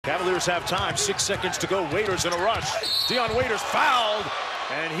Cavaliers have time. 6 seconds to go. Waiters in a rush. Dion Waiters fouled,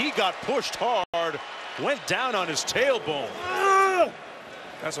 and he got pushed hard. Went down on his tailbone.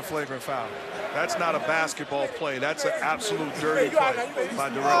 That's a flagrant foul. That's not a basketball play. That's an absolute dirty play by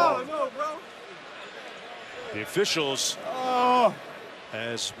Darrell. The officials,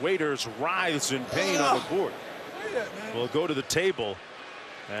 as Waiters writhes in pain on the court, will go to the table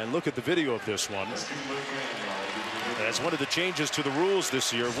and look at the video of this one. As one of the changes to the rules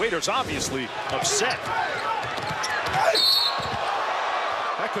this year, Waiters obviously upset.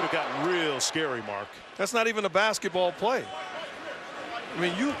 That could have gotten real scary, Mark. That's not even a basketball play. I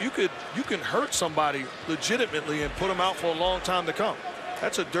mean, you can hurt somebody legitimately and put them out for a long time to come.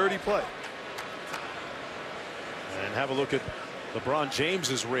 That's a dirty play. And have a look at LeBron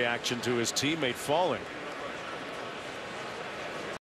James's reaction to his teammate falling.